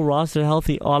 their full roster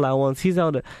healthy all at once. He's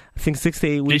out, I think, 6 to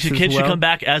 8 weeks. Kid should come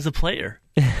back as a player.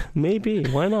 Maybe.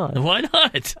 Why not? Why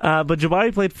not? But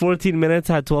Jabari played 14 minutes,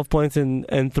 had 12 points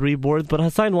and 3 boards. But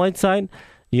Hassan Whiteside,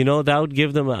 that would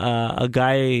give them a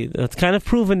guy that's kind of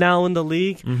proven now in the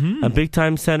league, a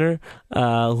big-time center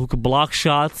who could block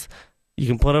shots. You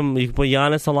can put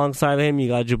Giannis alongside him. You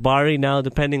got Jabari now,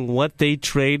 depending what they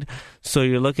trade. So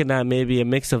you're looking at maybe a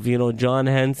mix of, John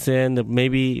Henson.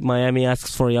 Maybe Miami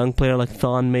asks for a young player like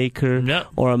Thon Maker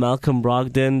or a Malcolm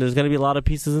Brogdon. There's going to be a lot of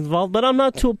pieces involved, but I'm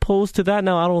not too opposed to that.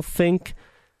 Now, I don't think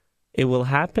it will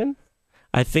happen.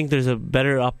 I think there's a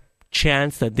better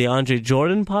chance that DeAndre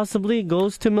Jordan possibly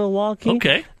goes to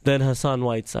Milwaukee than Hassan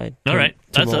Whiteside. All right.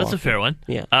 That's a fair one.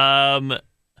 Yeah.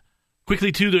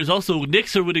 Quickly, too, there's also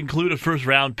Knicks would include a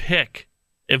first-round pick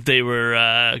if they were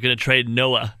going to trade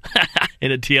Noah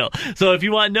in a deal. So if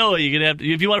you want Noah, you're gonna have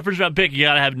if you want a first-round pick, you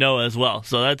got to have Noah as well.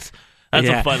 So that's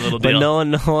a fun little deal. But no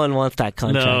one wants that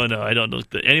contract. No, I don't know.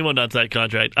 Anyone wants that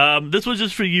contract. This was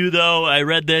just for you, though. I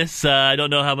read this. I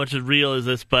don't know how much of real is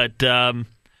this, but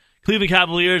Cleveland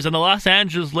Cavaliers and the Los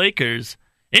Angeles Lakers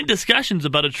in discussions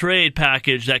about a trade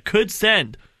package that could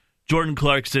send Jordan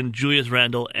Clarkson, Julius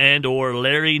Randle, and or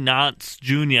Larry Nance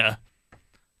Jr.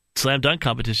 Slam dunk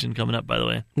competition coming up, by the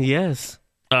way. Yes.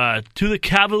 To the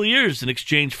Cavaliers in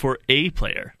exchange for a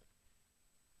player.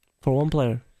 For one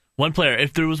player. One player.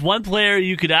 If there was one player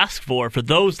you could ask for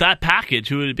that package,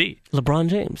 who would it be? LeBron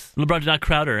James. LeBron's not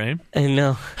Crowder, eh? I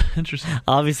know. Interesting.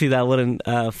 Obviously, that wouldn't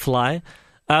fly.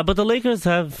 But the Lakers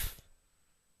have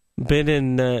been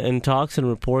in talks and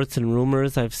reports and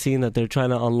rumors. I've seen that they're trying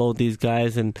to unload these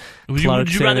guys and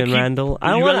Clarkson and Randle.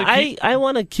 I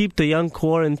want to keep the young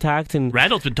core intact. And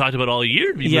Randle's been talked about all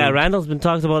year. Randle's been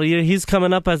talked about all year. He's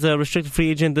coming up as a restricted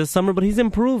free agent this summer, but he's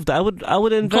improved. I would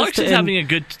invest. Clarkson's having a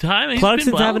good time.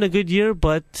 Clarkson's having a good year,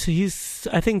 but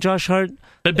I think Josh Hart.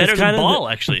 But better than Ball,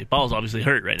 actually. Ball's obviously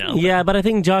hurt right now. Yeah, but I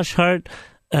think Josh Hart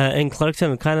and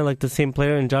Clarkson are kind of like the same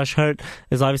player, and Josh Hart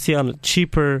is obviously on a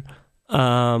cheaper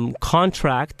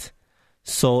contract,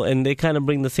 and they kind of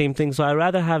bring the same thing. So I'd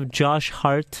rather have Josh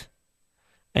Hart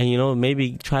and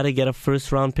maybe try to get a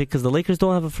first round pick, because the Lakers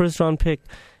don't have a first round pick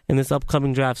in this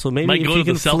upcoming draft. So maybe if you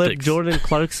can flip Jordan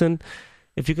Clarkson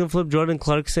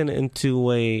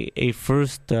into a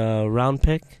first round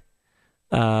pick,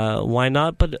 why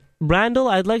not? But Randle,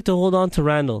 I'd like to hold on to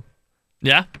Randle.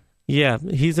 Yeah,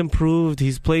 he's improved.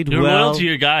 He's played well. You're loyal to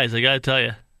your guys, I gotta tell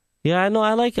you. Yeah, I know.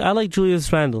 I like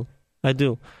Julius Randle. I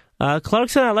do.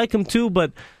 Clarkson, I like him too,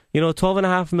 but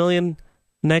 $12.5 million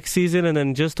next season, and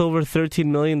then just over $13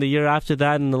 million the year after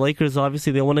that. And the Lakers,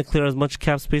 obviously, they want to clear as much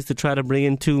cap space to try to bring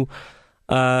in two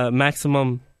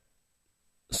maximum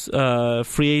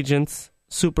free agents,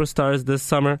 superstars this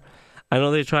summer. I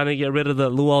know they're trying to get rid of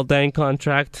the Luol Deng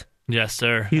contract. Yes,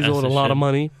 sir. He's owed a lot of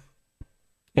money,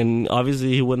 and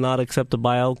obviously he would not accept a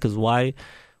buyout, because why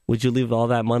would you leave all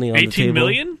that money on the table? $18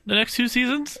 million the next 2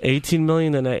 seasons? $18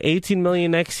 million, and $18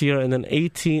 million next year, and then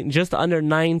just under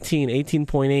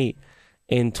 18.8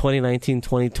 in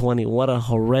 2019-2020. What a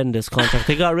horrendous contract.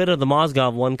 They got rid of the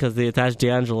Mozgov one because they attached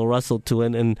D'Angelo Russell to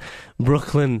it, and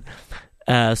Brooklyn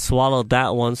swallowed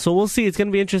that one. So we'll see. It's going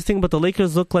to be interesting, but the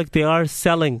Lakers look like they are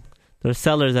selling. They're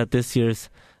sellers at this year's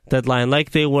deadline,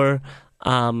 like they were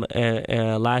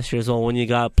last year as well when you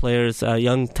got players,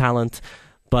 young talent.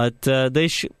 But they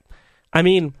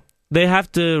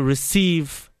have to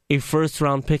receive a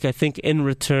first-round pick, I think, in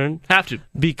return. Have to.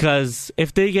 Because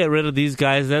if they get rid of these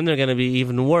guys, then they're going to be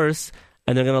even worse,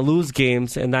 and they're going to lose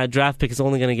games, and that draft pick is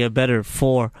only going to get better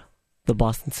for the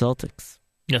Boston Celtics.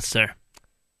 Yes, sir.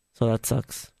 So that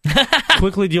sucks.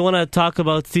 Quickly, do you want to talk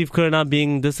about Steve Kerr not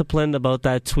being disciplined about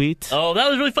that tweet? Oh, that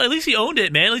was really fun. At least he owned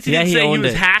it, man. At least he didn't say he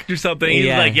was hacked or something. He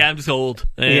was like, I'm just old.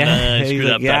 And, I screwed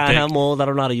up that pick. I'm old. I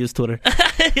don't know how to use Twitter.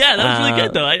 Yeah, that was really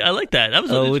good, though. I like that. That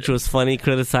was which was funny,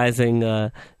 criticizing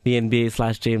the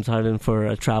NBA / James Harden for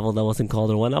a travel that wasn't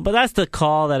called or whatnot. But that's the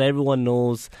call that everyone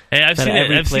knows. Hey, I've that seen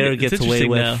every it. player gets away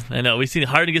with. Now. I know. We've seen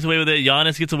Harden gets away with it.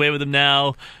 Giannis gets away with him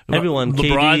now. Everyone.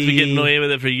 LeBron's been getting away with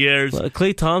it for years.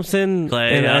 Klay Thompson,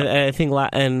 I think,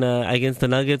 against the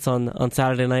Nuggets on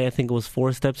Saturday night, I think it was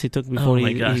 4 steps he took before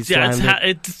he slammed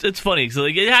it. It's funny. So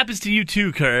it happens to you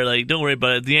too, Kerr. Don't worry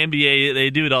about it. The NBA, they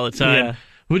do it all the time. Yeah.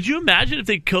 Would you imagine if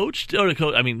they coached or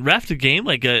refed a game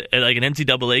like an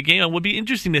NCAA game? It would be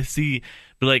interesting to see.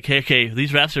 Be like, hey,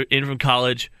 these refs are in from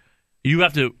college. You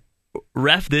have to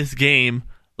ref this game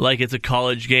like it's a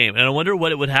college game, and I wonder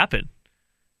what it would happen.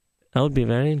 That would be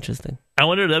very interesting. I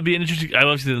wonder that'd be interesting. I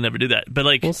obviously they'll never do that, but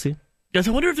we'll see. Guys,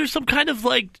 I wonder if there's some kind of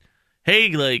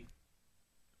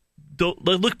don't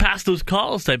look past those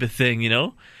calls type of thing,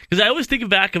 Because I always think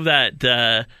back of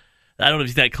that. I don't know if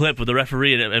you see that clip with the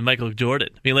referee and Michael Jordan.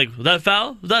 Was that a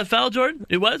foul? Was that a foul, Jordan?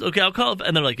 It was? Okay, I'll call it.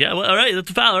 And they're like, yeah, well, all right,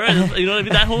 that's a foul. All right. You know what I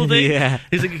mean? That whole thing. Yeah.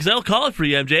 He's like, because I'll call it for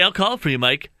you, MJ. I'll call it for you,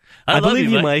 Mike. I believe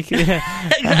you, Mike. Yeah.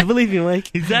 I believe you, Mike.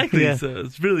 Exactly. Yeah. So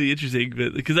it's really interesting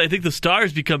because I think the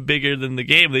stars become bigger than the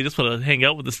game. They just want to hang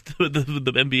out with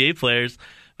the NBA players.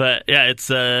 But yeah, it's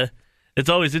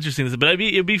always interesting. But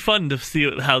it'd be fun to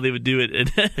see how they would do it in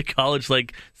a college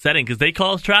setting because they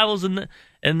call travels in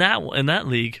that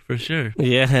league for sure.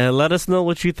 Yeah, let us know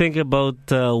what you think about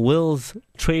Will's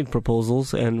trade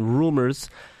proposals and rumors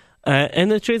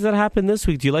and the trades that happened this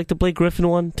week. Do you like the Blake Griffin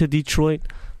one to Detroit?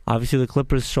 Obviously, the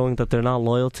Clippers showing that they're not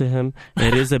loyal to him.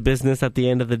 It is a business at the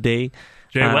end of the day.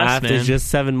 After just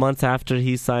 7 months after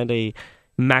he signed a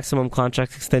maximum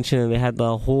contract extension, and they had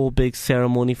the whole big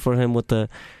ceremony for him with the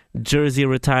jersey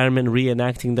retirement,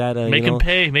 reenacting that. Make him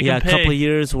pay. A couple of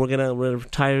years, we're going to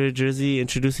retire your jersey,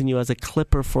 introducing you as a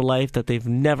Clipper for life, that they've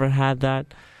never had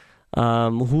that.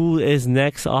 Who is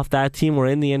next off that team? We're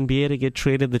in the NBA to get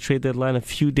traded. The trade deadline a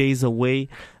few days away.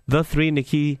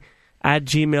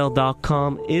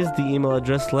 The3inthekey@gmail.com is the email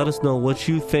address. Let us know what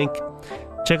you think.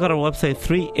 Check out our website,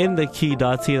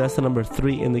 3inthekey.ca. That's the number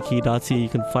 3inthekey.ca. You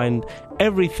can find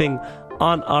everything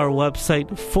on our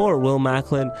website. For Will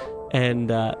Macklin and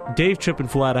Dave Tripp and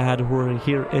Fuad Ahad, who are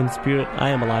here in spirit, I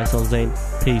am Elias Elzain.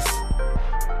 Peace.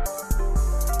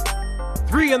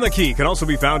 3 in the Key can also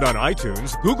be found on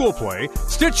iTunes, Google Play,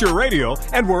 Stitcher Radio,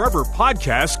 and wherever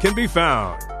podcasts can be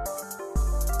found.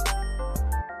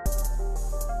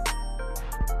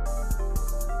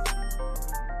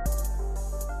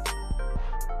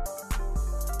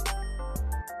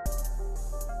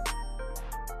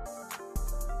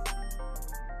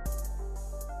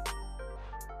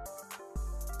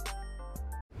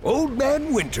 Old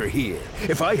Man Winter here.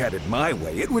 If I had it my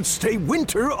way, it would stay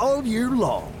winter all year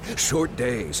long. Short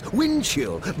days, wind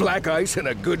chill, black ice, and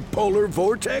a good polar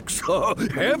vortex. Oh,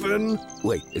 heaven!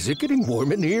 Wait, is it getting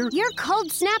warm in here? Your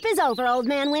cold snap is over, Old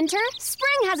Man Winter.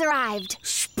 Spring has arrived.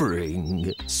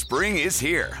 Spring. Spring is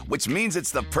here, which means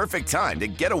it's the perfect time to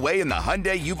get away in the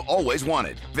Hyundai you've always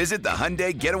wanted. Visit the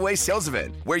Hyundai Getaway Sales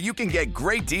Event, where you can get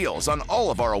great deals on all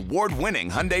of our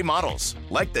award-winning Hyundai models,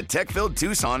 like the tech-filled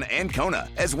Tucson and Kona,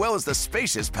 as well as the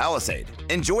spacious Palisade.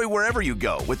 Enjoy wherever you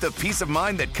go with the peace of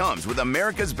mind that comes with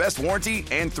America's best warranty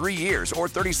and 3 years or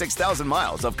 36,000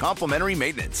 miles of complimentary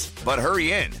maintenance. But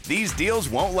hurry in, these deals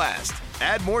won't last.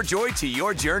 Add more joy to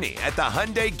your journey at the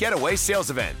Hyundai Getaway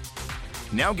Sales Event.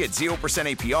 Now get 0%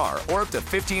 APR or up to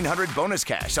 $1,500 bonus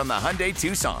cash on the Hyundai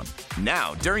Tucson.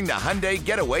 Now, during the Hyundai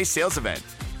Getaway Sales Event.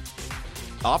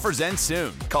 Offers end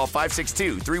soon. Call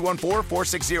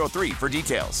 562-314-4603 for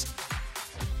details.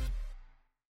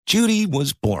 Judy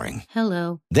was boring.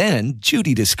 Hello. Then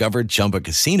Judy discovered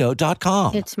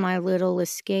ChumbaCasino.com. It's my little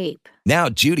escape. Now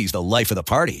Judy's the life of the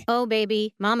party. Oh,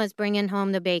 baby, mama's bringing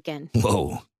home the bacon.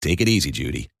 Whoa, take it easy,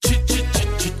 Judy.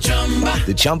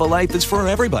 The Chumba life is for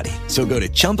everybody. So go to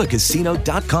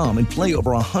ChumbaCasino.com and play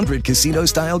over 100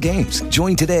 casino-style games.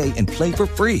 Join today and play for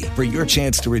free for your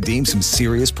chance to redeem some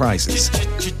serious prizes.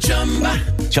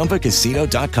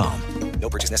 ChumbaCasino.com. No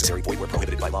purchase necessary. Void where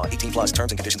prohibited by law. 18+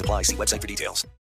 terms and conditions apply. See website for details.